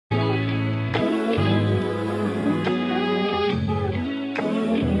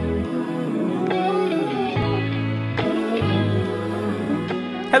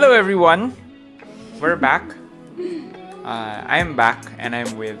Hello, everyone. We're back. I'm back, and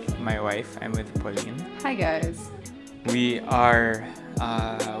I'm with my wife. I'm with Pauline. Hi guys. We are.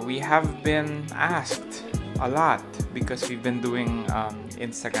 We have been asked a lot because we've been doing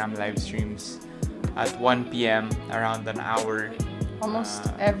Instagram live streams at 1 p.m. around an hour. Almost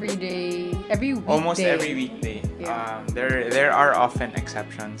every day, every weekday. Almost every weekday. Yeah. There are often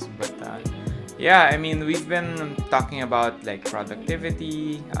exceptions, but yeah, I mean, we've been talking about like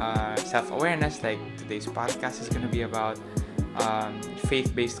productivity, self-awareness. Like today's podcast is going to be about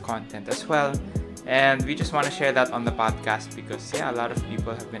faith-based content as well, and we just want to share that on the podcast because yeah, a lot of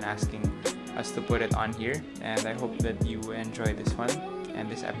people have been asking us to put it on here, and I hope that you enjoy this one and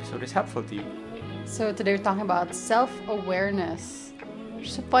this episode is helpful to you. So today we're talking about self-awareness.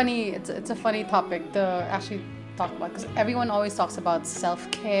 It's a funny topic to actually talk about because everyone always talks about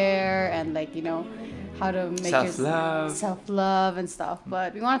self-care and how to make self-love and stuff.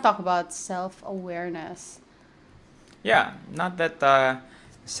 But we want to talk about self-awareness. Yeah, not that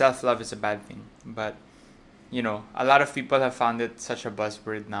self-love is a bad thing, but a lot of people have found it such a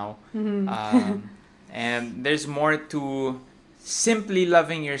buzzword now. And there's more to simply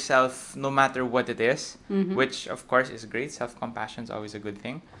loving yourself no matter what it is, which of course is great. Self-compassion is always a good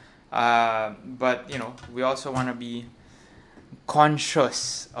thing. But we also want to be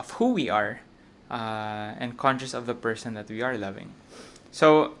conscious of who we are and conscious of the person that we are loving.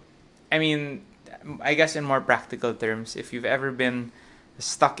 So, I mean, I guess in more practical terms, if you've ever been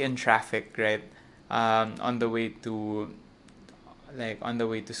stuck in traffic, right, on the way to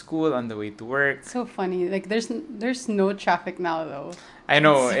school, on the way to work. So funny. Like there's no traffic now though. I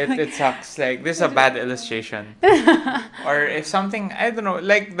know it sucks. Like this is a bad illustration. Or if something, I don't know,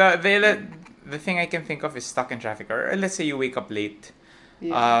 like the thing I can think of is stuck in traffic, or let's say you wake up late.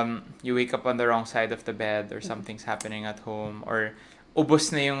 Yeah. You wake up on the wrong side of the bed, or something's happening at home, or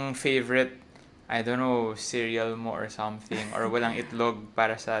ubos na yung favorite, I don't know, cereal mo or something, or walang itlog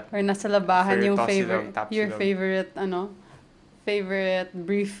para sa Or nasa labahan yung tosilog, your tapsilog. favorite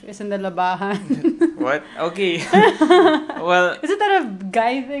brief is in the labahan. What? Okay. Well, isn't that a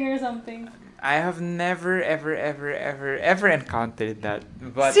guy thing or something? I have never, ever encountered that.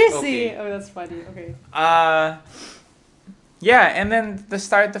 But Seriously? okay. Oh, that's funny. Okay. Yeah, and then the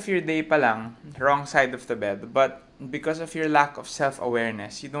start of your day pa lang, wrong side of the bed. But because of your lack of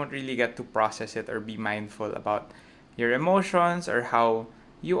self-awareness, you don't really get to process it or be mindful about your emotions or how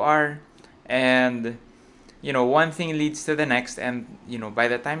you are. And one thing leads to the next, and by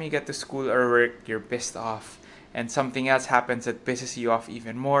the time you get to school or work, you're pissed off, and something else happens that pisses you off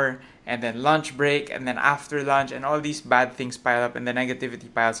even more, and then lunch break, and then after lunch, and all these bad things pile up, and the negativity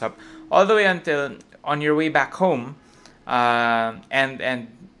piles up, all the way until on your way back home, and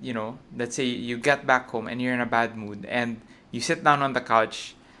let's say you get back home and you're in a bad mood, and you sit down on the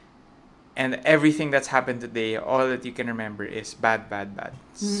couch, and everything that's happened today, all that you can remember is bad,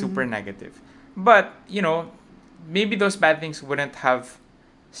 super negative. But, maybe those bad things wouldn't have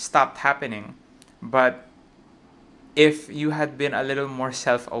stopped happening. But if you had been a little more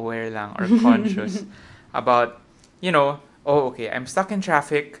self-aware lang or conscious about, okay, I'm stuck in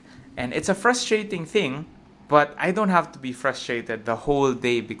traffic and it's a frustrating thing, but I don't have to be frustrated the whole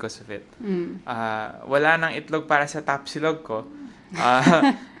day because of it. Wala nang itlog para sa tapsilog ko.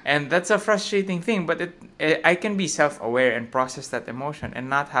 And that's a frustrating thing, but I can be self-aware and process that emotion and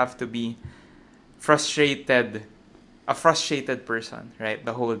not have to be a frustrated person, right,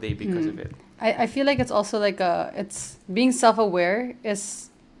 the whole day because of it. I feel like it's also it's being self-aware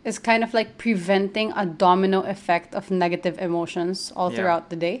is kind of like preventing a domino effect of negative emotions all throughout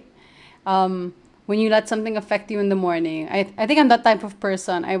the day. When you let something affect you in the morning, I think I'm that type of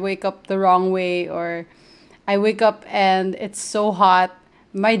person. I wake up the wrong way, or I wake up and it's so hot,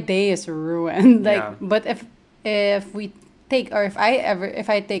 my day is ruined. But if we take, or if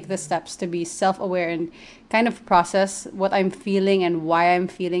I take the steps to be self-aware and kind of process what I'm feeling and why I'm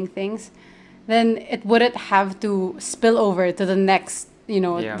feeling things, then it wouldn't have to spill over to the next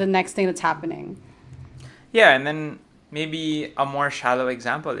the next thing that's happening. Yeah, and then maybe a more shallow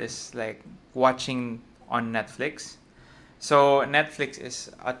example is like watching on Netflix. So Netflix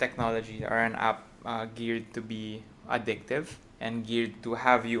is a technology or an app geared to be addictive and geared to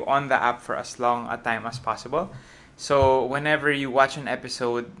have you on the app for as long a time as possible. So whenever you watch an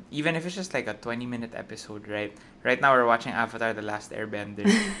episode, even if it's just like a 20-minute episode, right? Right now we're watching Avatar: The Last Airbender.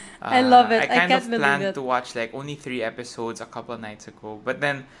 I love it. I kind can't of believe planned it. to watch like only 3 episodes a couple nights ago. But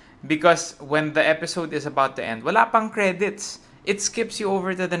then, because when the episode is about to end, wala pang credits. It skips you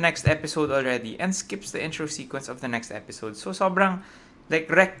over to the next episode already and skips the intro sequence of the next episode. So sobrang like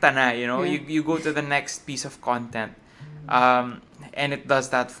rekta na, Yeah. you go to the next piece of content. and it does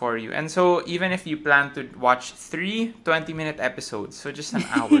that for you. And so even if you plan to watch 3 20-minute episodes, so just an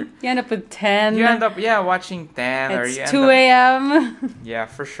hour, You end up with 10. you end up watching 10, or It's you end 2 up a.m. yeah,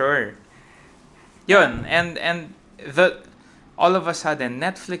 for sure. Yun, and the all of a sudden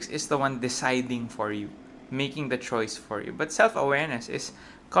Netflix is the one deciding for you, making the choice for you. But self-awareness is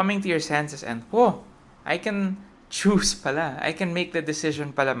coming to your senses and, whoa, I can choose pala. I can make the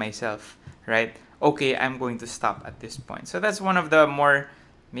decision pala myself, right? Okay, I'm going to stop at this point. So that's one of the more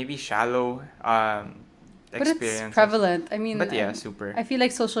maybe shallow But it's experiences. prevalent. I mean, But yeah, super. I feel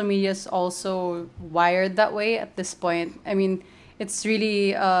like social media is also wired that way at this point. I mean, it's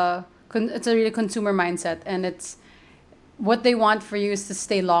really it's a really consumer mindset, and it's what they want for you is to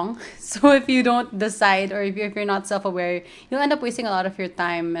stay long. So if you don't decide, or if you're not self-aware, you'll end up wasting a lot of your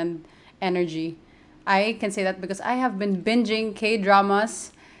time and energy. I can say that because I have been binging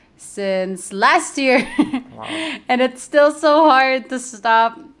K-dramas since last year. Wow. And it's still so hard to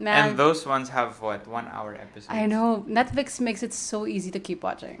stop, man. And those ones have what, 1 hour episodes? I know. Netflix makes it so easy to keep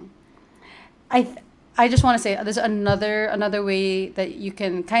watching. I th- I just want to say there's another way that you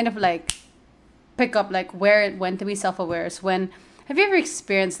can kind of like pick up like when to be self-aware is when, have you ever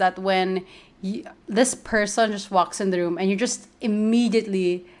experienced that when this person just walks in the room and you just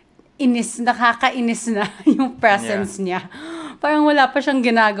immediately nakakainis na yung presence niya. Parang wala pa siyang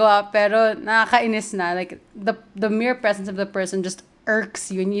ginagawa pero nakakainis na, like the mere presence of the person just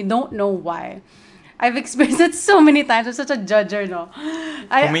irks you and you don't know why. I've experienced it so many times. I'm such a judger, no?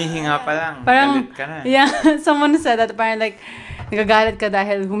 Humihinga pa lang, parang, galit ka na. Yeah, someone said that, parang like, nagagalit ka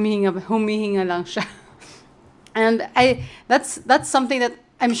dahil humihinga lang siya. And that's something that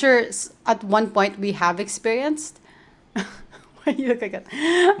I'm sure at one point we have experienced. Why you look like that?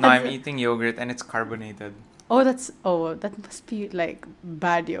 No, I'm eating yogurt and it's carbonated. That must be like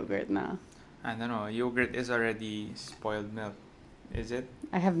bad yogurt na. I don't know. Yogurt is already spoiled milk. Is it?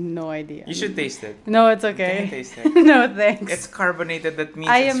 I have no idea. You should taste it. No, it's okay. You can taste it. No, thanks. It's carbonated. That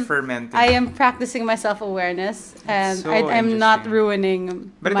means it's fermenting. I am practicing my self-awareness, and So I'm not interesting.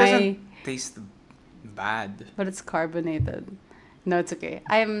 ruining But it my... doesn't taste bad. But it's carbonated. No, it's okay.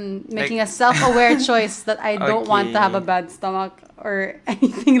 I'm making a self-aware choice that I don't want to have a Okay. bad stomach or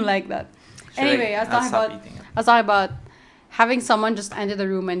anything like that. Anyway, I was talking about having someone just enter the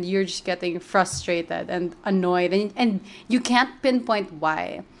room and you're just getting frustrated and annoyed, and you can't pinpoint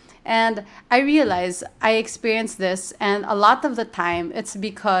why. And I realize I experience this, and a lot of the time it's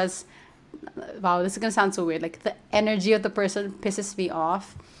because, wow, this is gonna sound so weird, like the energy of the person pisses me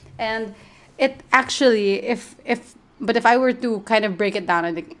off. And it actually, if I were to kind of break it down,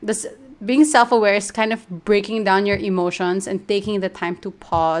 I think this being self-aware is kind of breaking down your emotions and taking the time to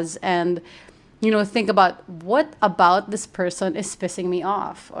pause and think about what about this person is pissing me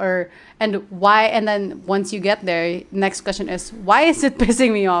off, and why. And then once you get there, next question is, why is it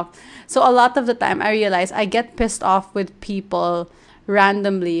pissing me off? So a lot of the time I realize I get pissed off with people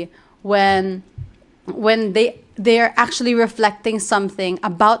randomly when they're actually reflecting something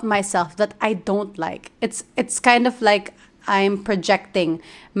about myself that I don't like. It's kind of like I'm projecting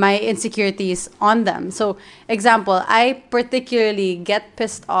my insecurities on them. So example, I particularly get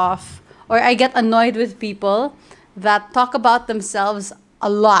pissed off, or I get annoyed with people that talk about themselves a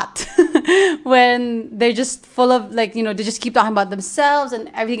lot when they're just full of they just keep talking about themselves and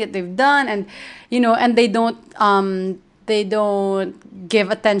everything that they've done, and and they don't give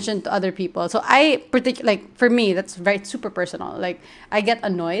attention to other people. So I particularly, for me, that's very super personal. Like, I get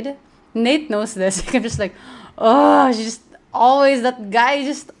annoyed. Nate knows this. I'm just like, oh, she's just always that guy,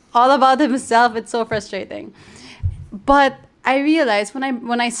 just all about himself. It's so frustrating. But I realized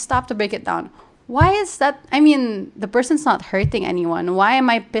when I stop to break it down, why is that? I mean, the person's not hurting anyone. Why am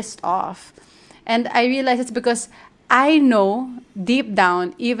I pissed off? And I realized it's because I know deep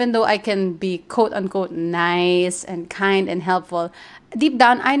down, even though I can be quote unquote nice and kind and helpful, deep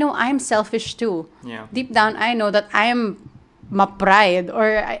down I know I'm selfish too. Yeah. Deep down I know that I'm my pride,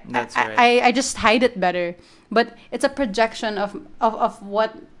 or That's right. I just hide it better. But it's a projection of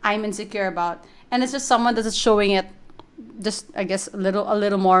what I'm insecure about. And it's just someone that's showing it just, I guess, a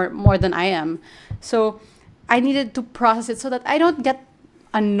little more than I am. So I needed to process it so that I don't get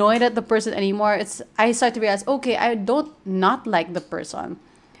annoyed at the person anymore. I start to realize, okay, I don't not like the person.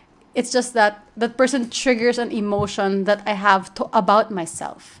 It's just that that person triggers an emotion that I have about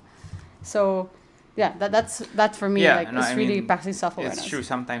myself. So yeah, that's for me. Yeah, like, no, it's I really mean, practicing self-awareness. It's true.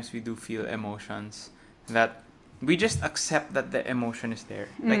 Sometimes we do feel emotions that we just accept that the emotion is there.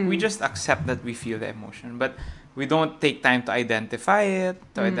 Like, we just accept that we feel the emotion, but we don't take time to identify it,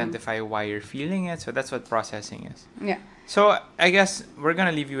 to identify why you're feeling it. So that's what processing is. Yeah. So I guess we're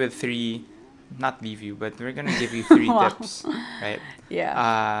gonna leave you with 3 not leave you, but we're gonna give you three Wow. tips, right?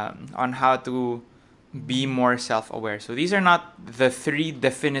 Yeah. On how to be more self-aware. So these are not the three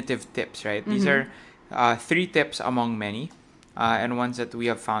definitive tips, right? These Mm-hmm. are three tips among many, and ones that we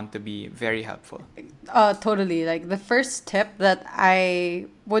have found to be very helpful. Totally. Like the first tip that I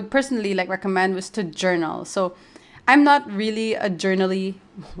would personally like recommend was to journal. So I'm not really a journally,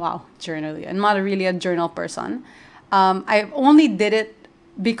 wow, journally. I'm not really a journal person. I only did it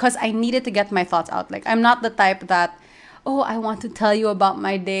because I needed to get my thoughts out. Like I'm not the type that, oh, I want to tell you about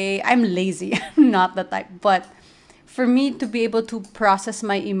my day. I'm lazy. I'm not the type. But for me to be able to process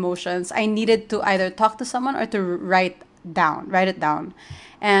my emotions, I needed to either talk to someone or to write it down.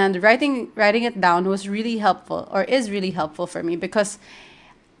 And writing it down was really helpful or is really helpful for me because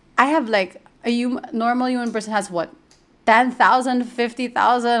I have like normal human person has what 10,000,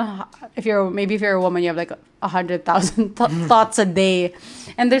 50,000. If you're a woman, you have like 100,000 thoughts a day,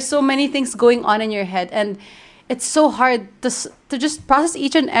 and there's so many things going on in your head, and it's so hard to just process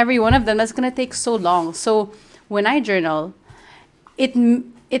each and every one of them. That's gonna take so long. So when I journal, it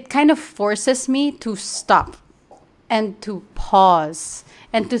it kind of forces me to stop and to pause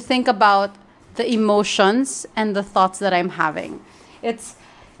and to think about the emotions and the thoughts that I'm having. It's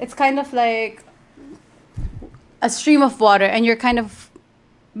it's kind of like a stream of water, and you're kind of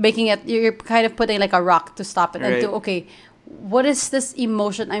putting like a rock to stop it and to Right. okay, what is this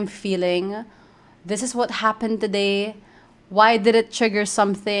emotion I'm feeling? This is what happened today. Why did it trigger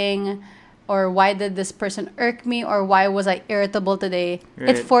something? Or why did this person irk me? Or why was I irritable today? It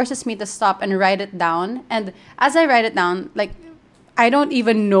Right. forces me to stop and write it down. And as I write it down, like I don't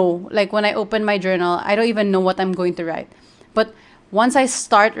even know, like when I open my journal, I don't even know what I'm going to write. But once I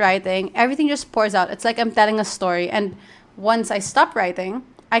start writing, everything just pours out. It's like I'm telling a story. And once I stop writing,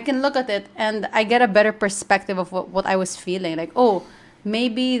 I can look at it and I get a better perspective of what I was feeling. Like, oh,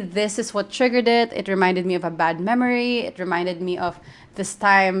 maybe this is what triggered it. It reminded me of a bad memory. It reminded me of this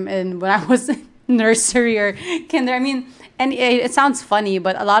time and when I was in nursery or kinder. I mean, and it sounds funny,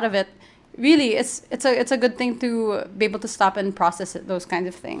 but a lot of it really it's a good thing to be able to stop and process those kinds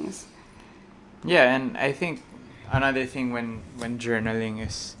of things. Yeah, and I think another thing when journaling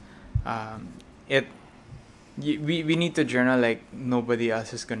is, it we need to journal like nobody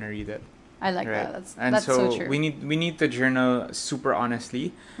else is gonna read it, I like right? that. That's And that's so so true. we need to journal super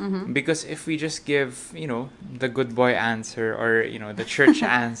honestly, Mm-hmm. because if we just give the good boy answer, or the church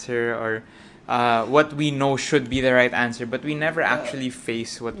answer, or what we know should be the right answer, but we never actually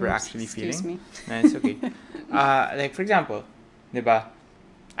face what we're Oops, actually excuse feeling. me. It's okay. Like for example, diba?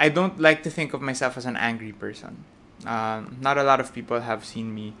 I don't like to think of myself as an angry person. Not a lot of people have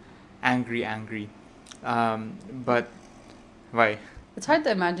seen me angry. But why? It's hard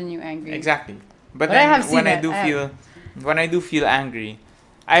to imagine you angry, Exactly. But but I have then seen it. when I do feel angry,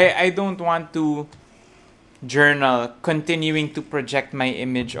 I don't want to journal continuing to project my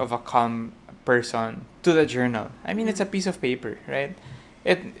image of a calm person to the journal. I mean, it's a piece of paper, right?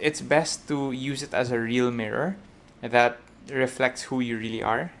 It's best to use it as a real mirror that reflects who you really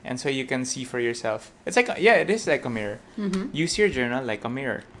are, and so you can see for yourself. It's like yeah, it is like a mirror. Mm-hmm. Use your journal like a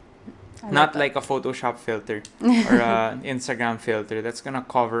mirror, I like not that. like a Photoshop filter or a Instagram filter that's gonna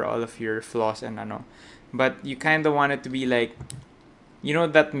cover all of your flaws and ano. But you kind of want it to be like,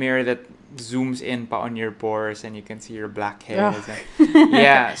 that mirror that zooms in pa on your pores and you can see your blackheads. Ugh.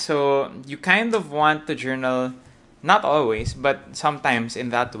 Yeah, so you kind of want to journal, not always, but sometimes in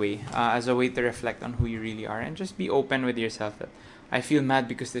that way, as a way to reflect on who you really are and just be open with yourself that I feel mad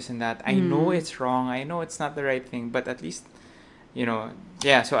because this and that. I know Mm. it's wrong. I know it's not the right thing, but at least,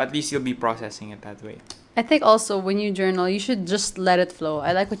 yeah, so at least you'll be processing it that way. I think also when you journal, you should just let it flow.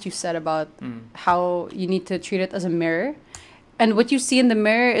 I like what you said about Mm. how you need to treat it as a mirror, and what you see in the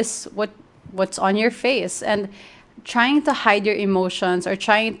mirror is what's on your face. And trying to hide your emotions or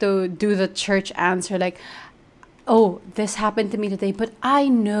trying to do the church answer, like, oh, this happened to me today, but I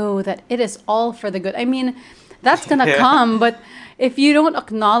know that it is all for the good. I mean, that's gonna Yeah. come, but if you don't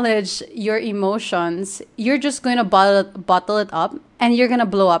acknowledge your emotions, you're just going to bottle it up and you're going to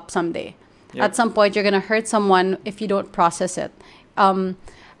blow up someday. At Yep. some point, you're going to hurt someone if you don't process it. Um,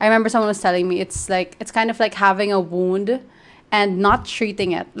 I remember someone was telling me it's kind of like having a wound and not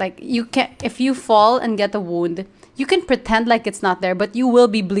treating it. Like you can, if you fall and get a wound, you can pretend like it's not there, but you will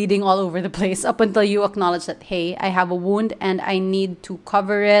be bleeding all over the place up until you acknowledge that, hey, I have a wound and I need to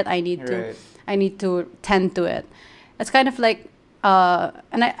cover it. Right. I need to tend to it. It's kind of like,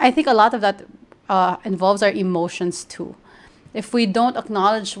 and I think a lot of that involves our emotions too. If we don't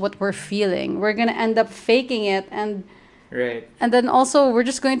acknowledge what we're feeling, we're gonna end up faking it, Right. and then also we're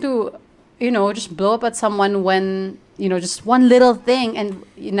just going to just blow up at someone when, just one little thing and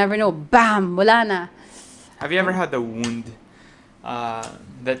you never know, bam, wala na. Have you ever had a wound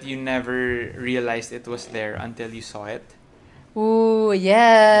that you never realized it was there until you saw it? Ooh,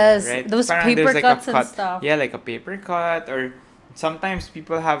 yes. Right? Those Parang paper there's like cuts a and cut. stuff. Yeah, like a paper cut, or sometimes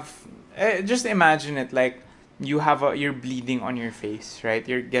people have. Just imagine it like you're bleeding on your face, right?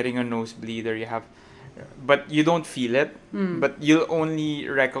 You're getting a nosebleed, or you have, but you don't feel it. But you'll only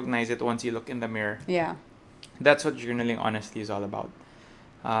recognize it once you look in the mirror. Yeah. That's what journaling honestly is all about.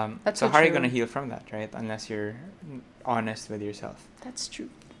 That's so so how are you true. gonna heal from that, right? Unless you're honest with yourself. That's true.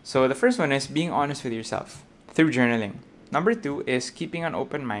 So the first one is being honest with yourself through journaling. Number two is keeping an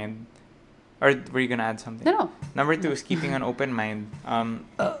open mind. Or were you gonna add something? No. Number two is keeping an open mind.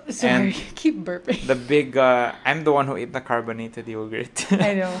 Sorry, keep burping. The big, I'm the one who ate the carbonated yogurt.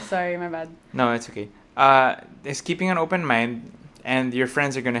 I know. Sorry, my bad. No, it's okay. Is keeping an open mind, and your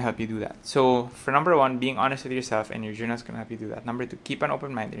friends are gonna help you do that. So for number one, being honest with yourself, and your journal's gonna help you do that. Number two, keep an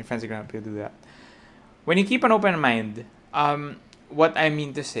open mind, and your friends are gonna help you do that. When you keep an open mind, what I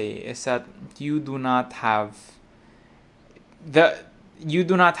mean to say is that you do not have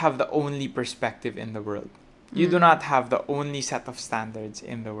the only perspective in the world. You do not have the only set of standards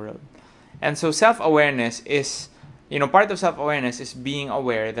in the world. And so self-awareness is, part of self-awareness is being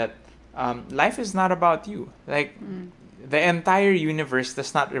aware that life is not about you. Like, the entire universe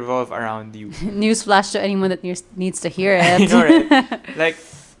does not revolve around you. Newsflash to anyone that needs to hear it. I know, right?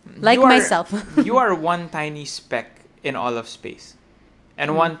 Like Myself. You are one tiny speck in all of space.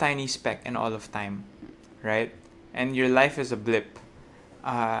 And one tiny speck in all of time. Right? And your life is a blip.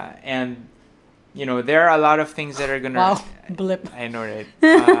 And there are a lot of things that are gonna. Wow, blip. I know, right?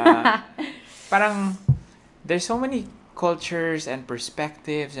 Parang there's so many cultures and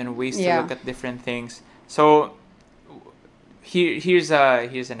perspectives and ways to look at different things. So here's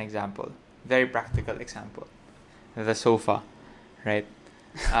an example, very practical example. The sofa, right?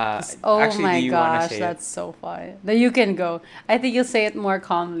 Oh actually, my do you wanna gosh, say that's so fun. Then you can go. I think you'll say it more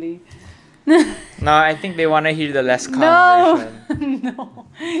calmly. No, I think they want to hear the less calm version. No.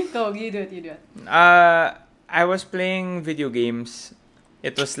 Go, you do it. I was playing video games.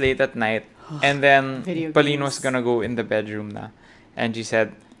 It was late at night. And then Video Pauline games. was gonna go in the bedroom na. And she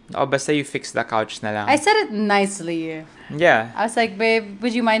said, "Oh, basta you fix the couch na lang." I said it nicely. Yeah, I was like, babe,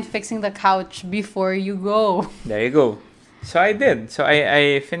 would you mind fixing the couch before you go? there you go. So I did. So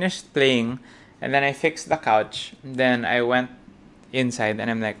I finished playing, and then I fixed the couch. Then I went inside,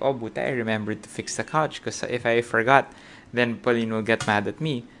 and I'm like, oh, buta, I remembered to fix the couch, because if I forgot, then Pauline will get mad at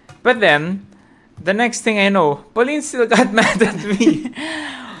me. But then, the next thing I know, Pauline still got mad at me.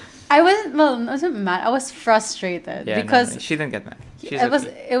 I wasn't mad. I was frustrated because no, she didn't get mad.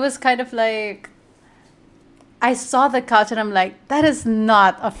 it was kind of like I saw the couch and I'm like, that is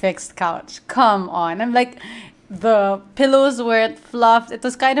not a fixed couch. Come on. I'm like, the pillows weren't fluffed. It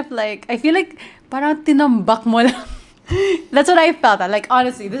was kind of like, I feel like parang tinambak mo lang. That's what I felt. Like,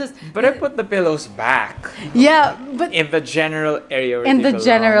 honestly, this is... But I put the pillows back. Yeah, but... In the general area where In they the belong.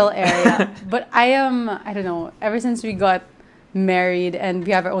 general area. But I don't know, ever since we got married and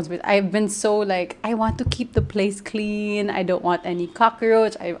we have our own space, I've been so like, I want to keep the place clean. I don't want any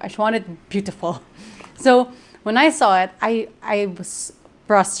cockroach. I just want it beautiful. So when I saw it, I was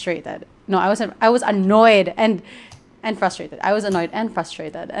frustrated. No, I was annoyed and frustrated. I was annoyed and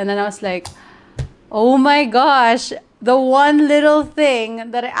frustrated. And then I was like, oh my gosh, the one little thing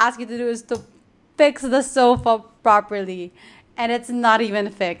that I ask you to do is to fix the sofa properly. And it's not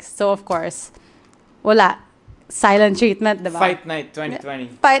even fixed. So, of course, wala. Silent treatment, diba? Fight night 2020.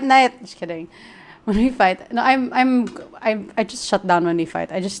 Fight night. Just kidding. When we fight, no, I just shut down when we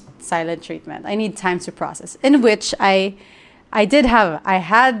fight. I just silent treatment. I need time to process. In which I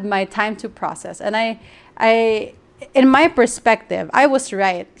had my time to process, and I, in my perspective, I was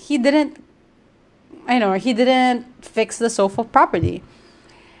right. He didn't fix the sofa properly.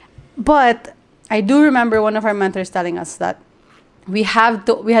 But I do remember one of our mentors telling us that we had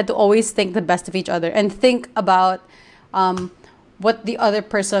to always think the best of each other and think about what the other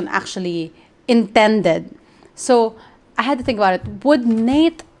person actually intended. So I had to think about it. Would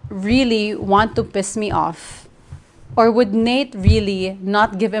Nate really want to piss me off? Or would Nate really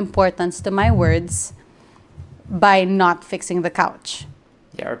not give importance to my words by not fixing the couch?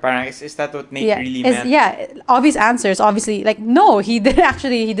 Yeah, or parang, is that what Nate really meant? Yeah, obvious answers. Obviously, like, no, he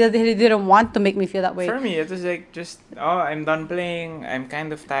didn't want to make me feel that way. For me, it was like, just, I'm done playing. I'm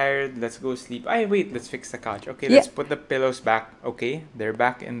kind of tired. Let's go sleep. Wait, let's fix the couch. Okay, let's put the pillows back. Okay, they're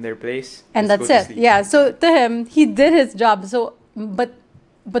back in their place. And let's that's it. sleep. Yeah, so to him, he did his job. So, but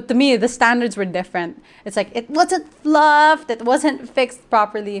but to me, the standards were different. It's like it wasn't fluffed, it wasn't fixed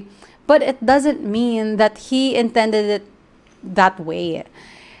properly, but it doesn't mean that he intended it that way.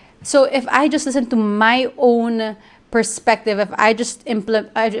 So if I just listen to my own perspective, if I just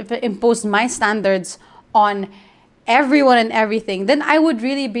impose my standards on everyone and everything, then I would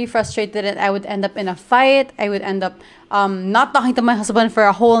really be frustrated and I would end up in a fight. I would end up not talking to my husband for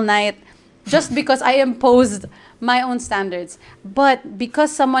a whole night just because I imposed my own standards. But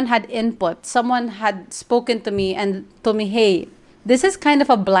because someone had input, someone had spoken to me and told me, hey, this is kind of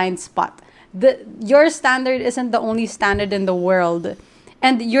a blind spot. Your standard isn't the only standard in the world,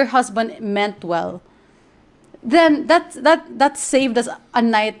 and your husband meant well. Then that saved us a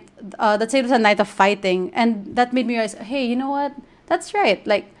night. That saved us a night of fighting, and that made me realize, hey, you know what? That's right.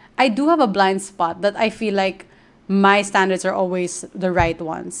 Like I do have a blind spot that I feel like my standards are always the right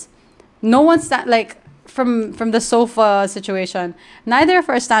ones. No one's like from the sofa situation. Neither of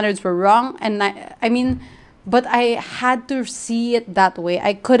our standards were wrong, and I mean, but I had to see it that way.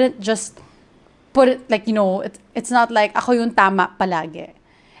 I couldn't just put it like, it's not like ako yung tama palagi.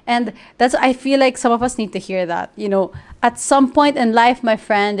 And that's, I feel like some of us need to hear that. At some point in life, my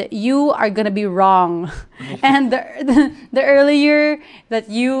friend, you are going to be wrong. And the earlier that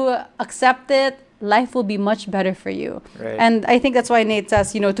you accept it, life will be much better for you. Right. And I think that's why Nate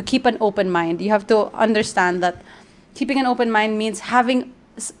says, to keep an open mind. You have to understand that keeping an open mind means having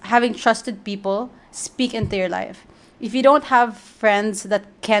trusted people speak into your life. If you don't have friends that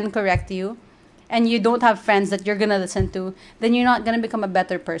can correct you, and you don't have friends that you're gonna listen to, then you're not gonna become a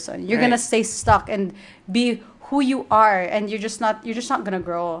better person. You're gonna stay stuck and be who you are, and you're just not gonna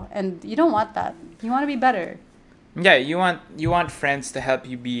grow. And you don't want that. You want to be better. Yeah, you want friends to help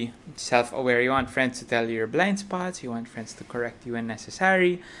you be self-aware. You want friends to tell you your blind spots. You want friends to correct you when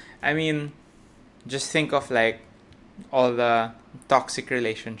necessary. I mean, just think of like all the toxic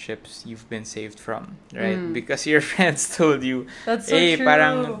relationships you've been saved from, right? Because your friends told you, That's so hey, true.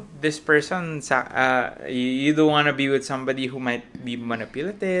 parang this person, you don't want to be with somebody who might be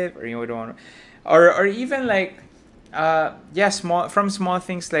manipulative, or you don't want to, or even like, small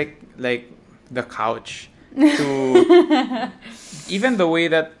things like the couch to even the way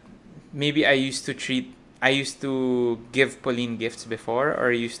that maybe I used to give Pauline gifts before,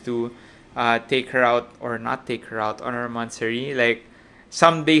 or I used to take her out or not take her out on our monthsary. Like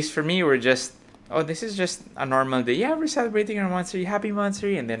some days for me were just, oh, this is just a normal day. Yeah, we're celebrating our monthsary, happy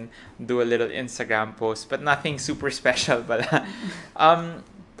monthsary, and then do a little Instagram post, but nothing super special. But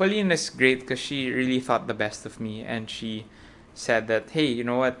Pauline is great because she really thought the best of me, and she said that, hey, you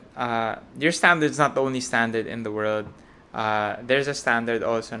know what? Your standard's not the only standard in the world. There's a standard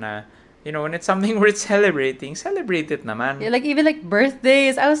also na, when it's something worth celebrating, celebrate it naman. Yeah, like even like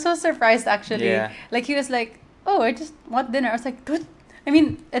birthdays. I was so surprised actually. Yeah. Like he was like, "Oh, I just want dinner." I was like, "Dude." I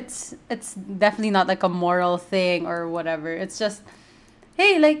mean, it's definitely not like a moral thing or whatever. It's just,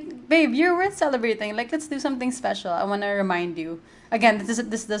 hey, like, babe, you're worth celebrating. Like, let's do something special. I want to remind you. Again, this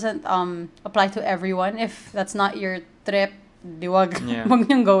doesn't apply to everyone. If that's not your trip, di wag Yeah. wag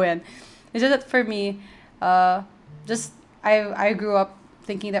niyong gawin. It's just that for me, just I grew up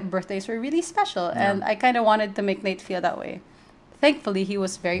thinking that birthdays were really special, and I kind of wanted to make Nate feel that way. Thankfully, he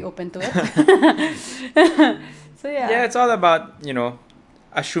was very open to it. So yeah. Yeah, it's all about,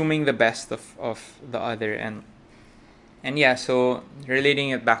 assuming the best of the other, and yeah, so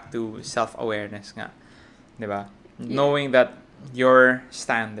relating it back to self-awareness nga, 'di ba? Knowing that your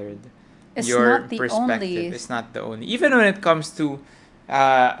standard, It's your not the perspective only. is not the only. Even when it comes to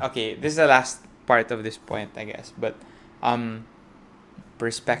okay, this is the last part of this point, I guess, but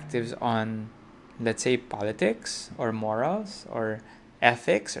perspectives on, let's say, politics or morals or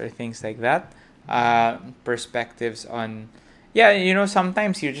ethics or things like that. Perspectives on,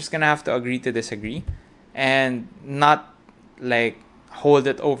 sometimes you're just gonna have to agree to disagree, and not like hold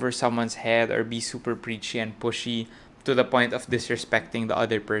it over someone's head or be super preachy and pushy to the point of disrespecting the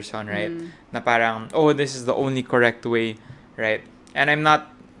other person, right? Na parang, oh, this is the only correct way, right? And I'm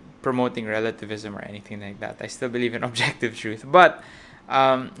not promoting relativism or anything like that. I still believe in objective truth. But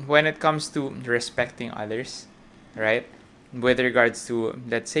when it comes to respecting others, right? With regards to,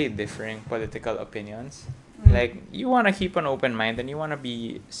 let's say, differing political opinions, like, you want to keep an open mind and you want to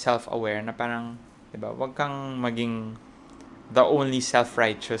be self-aware na parang, diba, wag kang maging the only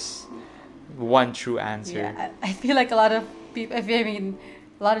self-righteous one true answer. Yeah, I feel like a lot of people. I mean,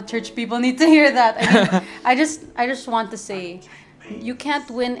 a lot of church people need to hear that. I mean, I just want to say, you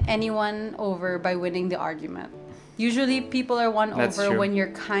can't win anyone over by winning the argument. Usually, people are won That's over true. when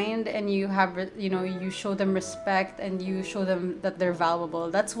you're kind and you have, you show them respect and you show them that they're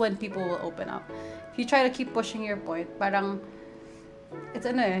valuable. That's when people will open up. If you try to keep pushing your point, parang it's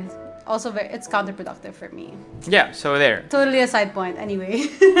also it's counterproductive for me. Yeah, so there. Totally a side point anyway.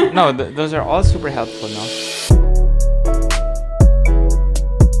 No, those are all super helpful, no?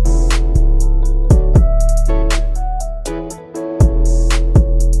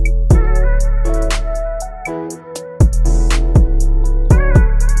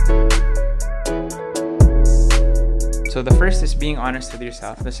 So the first is being honest with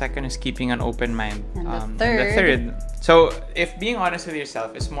yourself. The second is keeping an open mind. And the And the third. So if being honest with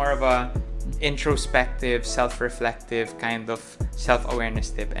yourself is more of a introspective, self-reflective kind of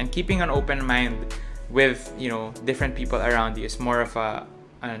self-awareness tip, and keeping an open mind with different people around you is more of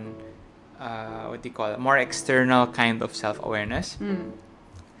an what do you call it? More external kind of self-awareness.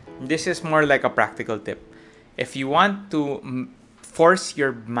 This is more like a practical tip. If you want to force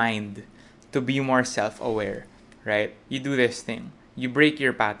your mind to be more self-aware, right? You do this thing. You break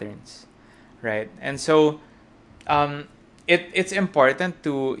your patterns, right? And so it's important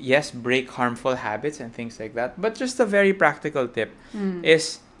to, yes, break harmful habits and things like that. But just a very practical tip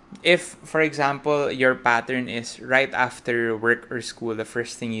is, if, for example, your pattern is right after work or school, the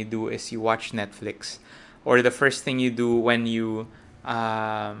first thing you do is you watch Netflix. Or the first thing you do when you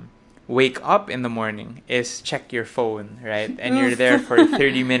wake up in the morning is check your phone, right? And you're there for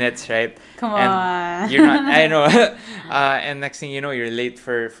 30 minutes, right? Come and on. You're not, I know. And next thing you know, you're late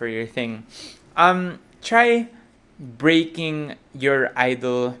for your thing. Try breaking your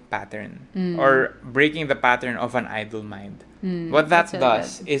idle pattern, or breaking the pattern of an idle mind. What that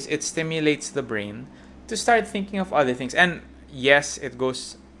does is it stimulates the brain to start thinking of other things. And yes, it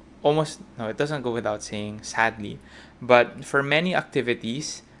goes it doesn't go without saying, sadly, but for many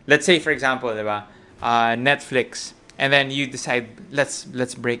activities, let's say, for example, diba, Netflix, and then you decide,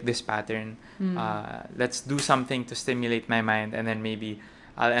 let's break this pattern. Let's do something to stimulate my mind, and then maybe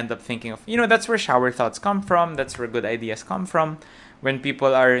I'll end up thinking of, that's where shower thoughts come from. That's where good ideas come from. When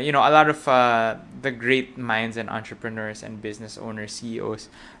people are, a lot of the great minds and entrepreneurs and business owners, CEOs,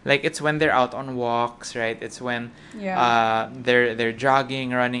 like, it's when they're out on walks, right? It's when they're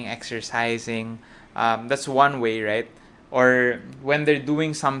jogging, running, exercising. That's one way, right? Or when they're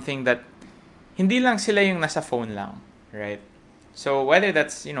doing something that hindi lang sila yung nasa phone lang, right? So whether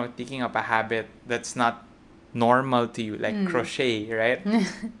that's, taking up a habit that's not normal to you, like crochet, right?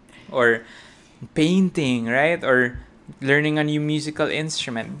 Or painting, right? Or learning a new musical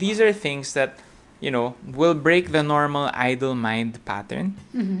instrument. These are things that, will break the normal idle mind pattern.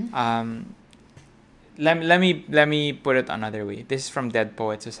 Let me put it another way. This is from Dead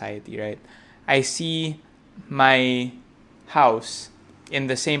Poet Society, right? I see my house in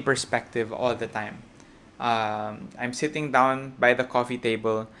the same perspective all the time. I'm sitting down by the coffee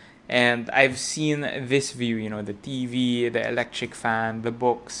table, and I've seen this view, the TV, the electric fan, the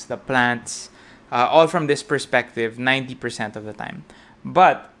books, the plants, all from this perspective 90% of the time.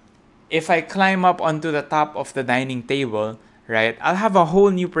 But if I climb up onto the top of the dining table, right, I'll have a whole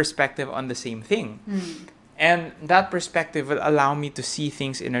new perspective on the same thing. And that perspective will allow me to see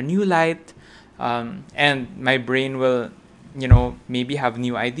things in a new light, and my brain will, maybe have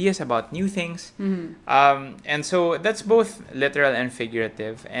new ideas about new things. And so that's both literal and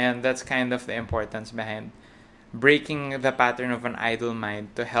figurative, and that's kind of the importance behind breaking the pattern of an idle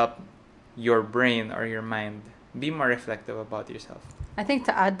mind to help your brain or your mind be more reflective about yourself. I think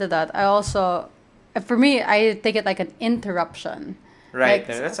to add to that, for me, I take it like an interruption. Right,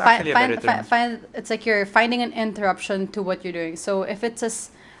 like, that's actually a better term. It's like you're finding an interruption to what you're doing. So if it's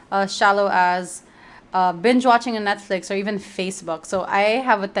as shallow as binge watching on Netflix or even Facebook, so I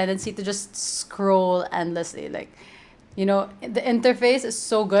have a tendency to just scroll endlessly. Like, the interface is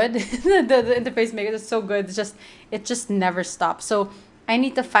so good. the interface maker is so good. It just never stops. So I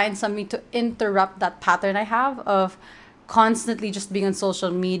need to find something to interrupt that pattern I have of constantly just being on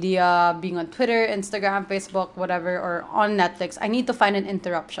social media, being on Twitter, Instagram, Facebook, whatever, or on Netflix. I need to find an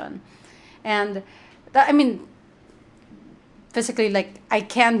interruption. And physically, like, I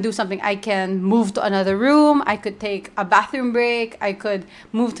can do something. I can move to another room. I could take a bathroom break. I could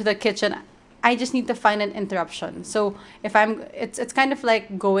move to the kitchen. I just need to find an interruption. So if it's kind of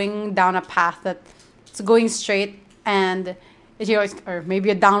like going down a path that's going straight, and or maybe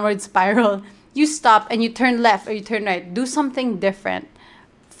a downward spiral. You stop and you turn left or you turn right. Do something different.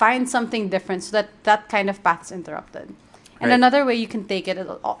 Find something different so that kind of path is interrupted. And another way you can take it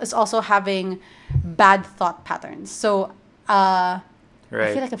is also having bad thought patterns. So I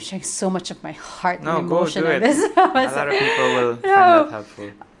feel like I'm sharing so much of my heart and emotion in this. A lot of people will find that helpful.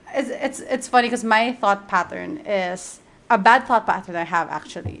 It's funny because my thought pattern is a bad thought pattern I have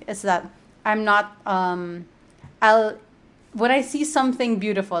actually is that I'm not when I see something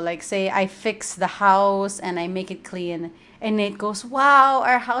beautiful, like say I fix the house and I make it clean, and Nate goes, "Wow,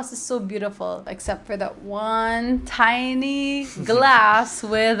 our house is so beautiful," except for that one tiny glass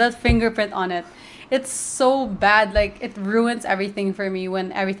with that fingerprint on it. It's so bad. Like it ruins everything for me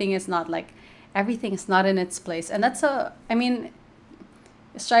when everything is not in its place. And I mean,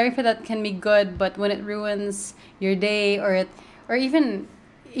 striving for that can be good, but when it ruins your day, or even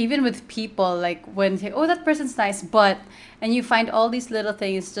with people, like when you say, "Oh, that person's nice," but and you find all these little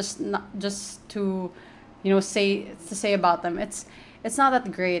things just not just to say about them. It's not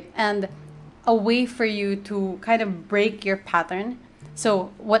that great, and a way for you to kind of break your pattern.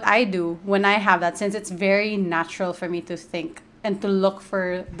 So what I do when I have that, since it's very natural for me to think and to look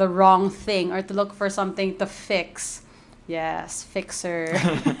for the wrong thing or to look for something to fix. Yes, fixer.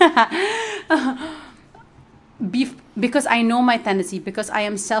 Because I know my tendency, because I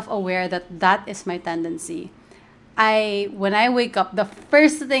am self-aware that that is my tendency. When I wake up, the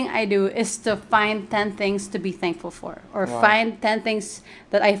first thing I do is to find 10 things to be thankful for, or Wow. find 10 things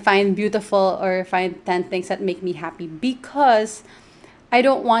that I find beautiful, or find 10 things that make me happy, because I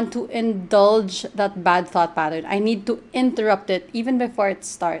don't want to indulge that bad thought pattern. I need to interrupt it even before it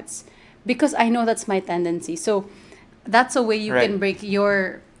starts, because I know that's my tendency. So that's a way you Right. can break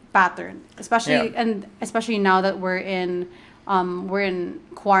your pattern, Yeah. especially now that we're in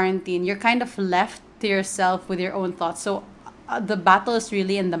quarantine. You're kind of left to yourself with your own thoughts. So the battle is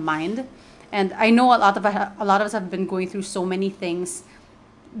really in the mind, and I know a lot of us have been going through so many things,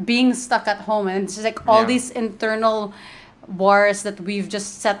 being stuck at home, and it's just like all Yeah. these internal wars that we've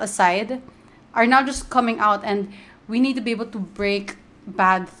just set aside are now just coming out, and we need to be able to break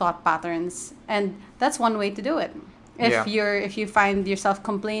bad thought patterns, and that's one way to do it. Yeah. If you find yourself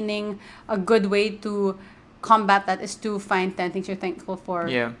complaining, a good way to combat that is to find 10 things you're thankful for,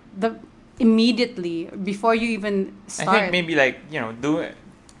 Yeah. the immediately before you even I think start. maybe like, do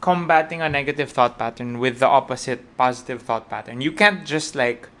combating a negative thought pattern with the opposite positive thought pattern. You can't just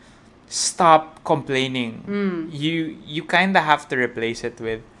like stop complaining. You kind of have to replace it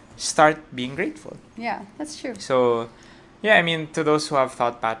with start being grateful. Yeah, that's true. So, yeah, I mean, to those who have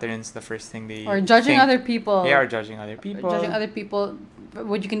thought patterns, the first thing they Or judging think, other people. they are judging other people. Judging other people,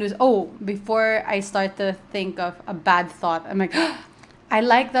 what you can do is, oh, before I start to think of a bad thought, I'm like, I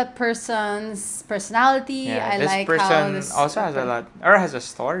like that person's personality. Yeah, I this like how person this also has a lot or has a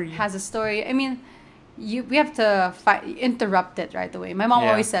story. has a story. I mean, we have to interrupt it right away. My mom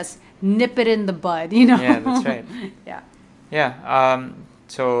Yeah. always says, nip it in the bud, you know? Yeah, that's right. Yeah. Yeah.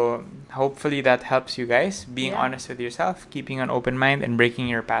 So hopefully that helps you guys being Yeah. honest with yourself, keeping an open mind, and breaking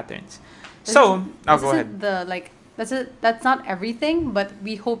your patterns. This So, is- I'll this go ahead. isn't that's not everything, but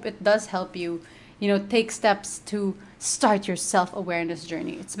we hope it does help you, take steps to start your self-awareness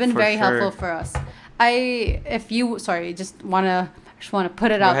journey. It's been For very sure. helpful for us. If you sorry, just wanna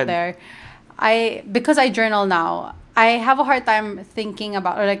put it Go out ahead. there. Because I journal now, I have a hard time thinking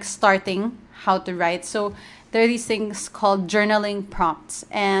about, or like starting how to write. So there are these things called journaling prompts,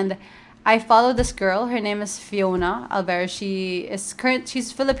 and I follow this girl. Her name is Fiona Alvera.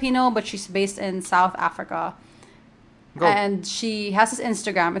 She's Filipino, but she's based in South Africa. Go. And she has this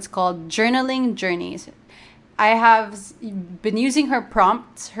Instagram. It's called Journaling Journeys. I have been using her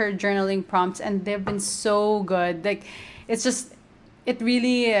journaling prompts, and they've been so good. Like, it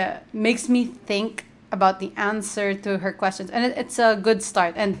really makes me think about the answer to her questions, and it's a good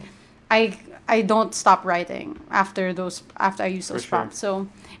start. And I don't stop writing after I use For those sure. prompts. So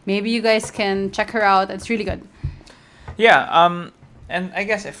maybe you guys can check her out. It's really good. Yeah, and I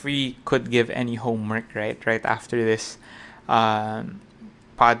guess if we could give any homework, right after this um,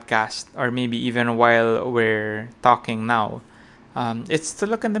 podcast, or maybe even while we're talking now, it's to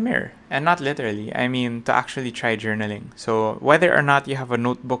look in the mirror, and not literally. I mean, to actually try journaling. So whether or not you have a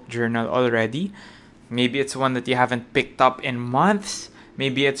notebook journal already, maybe it's one that you haven't picked up in months.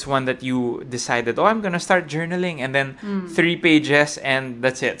 Maybe it's one that you decided, oh, I'm gonna start journaling, and then 3 pages, and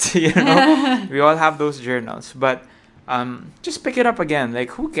that's it. We all have those journals, but just pick it up again.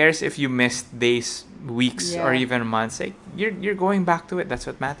 Like, who cares if you missed days, weeks, or Yeah. even months? Like, you're going back to it. That's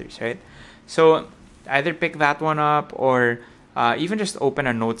what matters, right? So either pick that one up, or even just open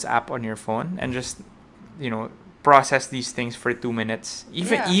a notes app on your phone and just you know process these things for 2 minutes.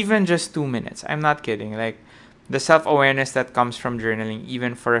 Yeah. Even just 2 minutes. I'm not kidding. Like, the self-awareness that comes from journaling,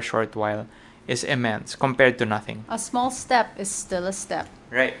 even for a short while, is immense compared to nothing. A small step is still a step.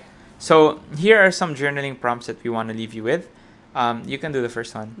 Right. So here are some journaling prompts that we want to leave you with. You can do the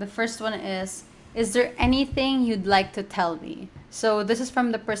first one. The first one is there anything you'd like to tell me? So this is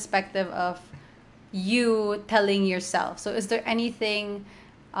from the perspective of you telling yourself. So is there anything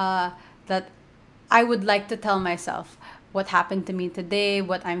that I would like to tell myself? what happened to me today,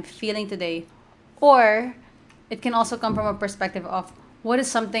 what I'm feeling today. Or it can also come from a perspective of what is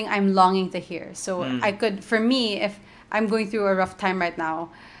something I'm longing to hear. So I could, for me, if I'm going through a rough time right now,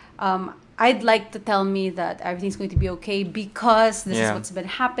 I'd like to tell me that everything's going to be okay because this is Yeah. what's been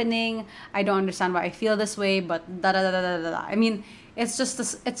happening. I don't understand why I feel this way, but da da da da da da. I mean, it's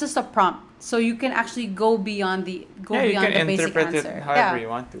just a prompt, so you can actually go Yeah, you can beyond the basic interpret it answer. however you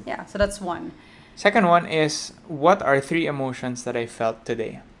want to. Yeah. So that's one. Second one is, what are three emotions that I felt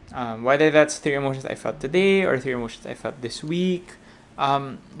today? Whether that's three emotions I felt today or three emotions I felt this week.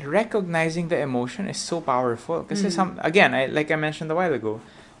 Recognizing the emotion is so powerful because again, like I mentioned a while ago,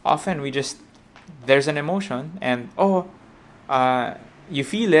 often there's an emotion and you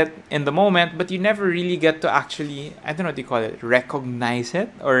feel it in the moment, but you never really get to actually, I don't know what you call it, recognize it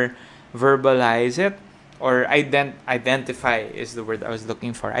or verbalize it or identify is the word I was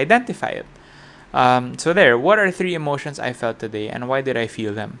looking for. Identify it. So there, what are three emotions I felt today and why did I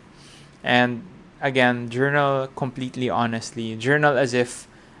feel them? And again, journal completely honestly. Journal as if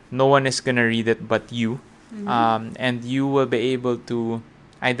no one is gonna read it but you. And you will be able to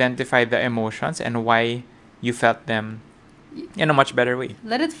identify the emotions and why you felt them in a much better way.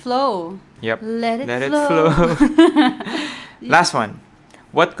 Let it flow. Yep. Let it Let it flow. flow. Last one.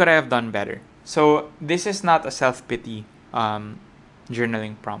 What could I have done better? So this is not a self-pity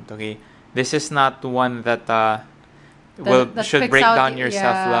journaling prompt, okay? This is not one that should picks break out down your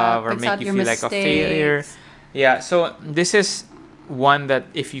self-love or picks make out you your feel like a failure. mistakes. Yeah, so this is one that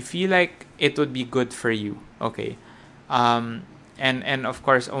if you feel like it would be good for you, okay? And of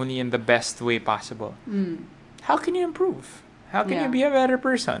course only in the best way possible. How can you improve? How can Yeah. you be a better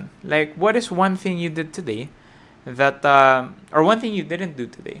person? Like, what is one thing you did today that, or one thing you didn't do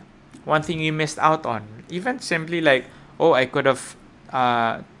today? One thing you missed out on? Even simply like, oh, I could have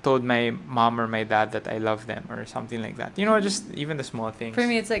told my mom or my dad that I love them or something like that. You know, just even the small things. For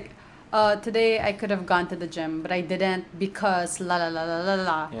me, it's like, today I could have gone to the gym, but I didn't because la la la la la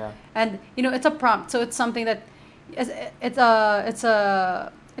la. Yeah. And it's a prompt, so it's something that it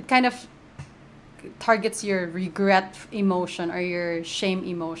kind of targets your regret emotion or your shame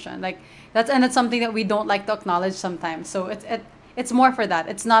emotion. Like that's something that we don't like to acknowledge sometimes. So it's more for that.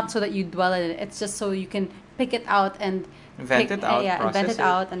 It's not so that you dwell in it. It's just so you can pick it out and Vent it out, invent process it it.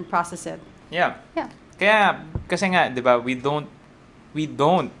 out and process it. Yeah. Yeah. Kaya, kasi nga, di ba, we don't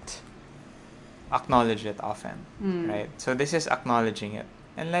acknowledge it often, right? So this is acknowledging it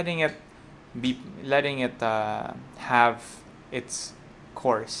and letting it have its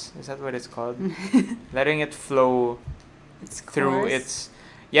course. Is that what it's called? Letting it flow It's through course. its,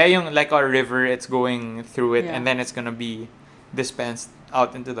 yeah, yung like a river, it's going through it Yeah. and then it's gonna be dispensed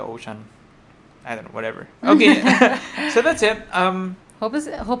out into the ocean. I don't know, whatever. Okay, so that's it. Hope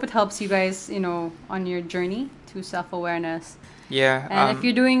it helps you guys, on your journey to self-awareness. Yeah. And if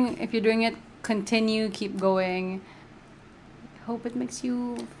you're doing it, continue, keep going. Hope it makes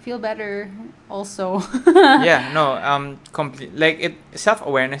you feel better also. Yeah, no, complete, like it,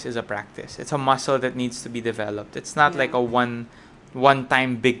 self-awareness is a practice. It's a muscle that needs to be developed. It's not like Yeah. a one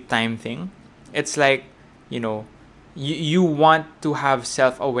time big time thing. It's like, you want to have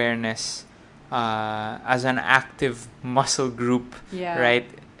self-awareness as an active muscle group, Yeah. right?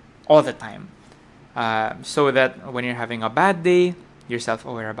 All the time. So that when you're having a bad day, you're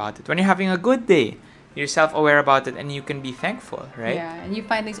self-aware about it. When you're having a good day, you're self-aware about it and you can be thankful, right? Yeah, and you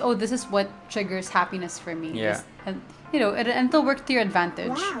find things. Oh, this is what triggers happiness for me. Yeah. And it'll work to your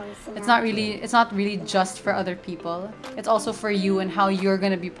advantage. It's not really just for other people. It's also for you and how you're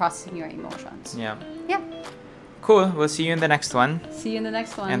gonna be processing your emotions. Yeah. Yeah. Cool. We'll see you in the next one. See you in the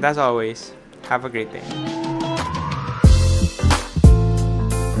next one. And as always, have a great day.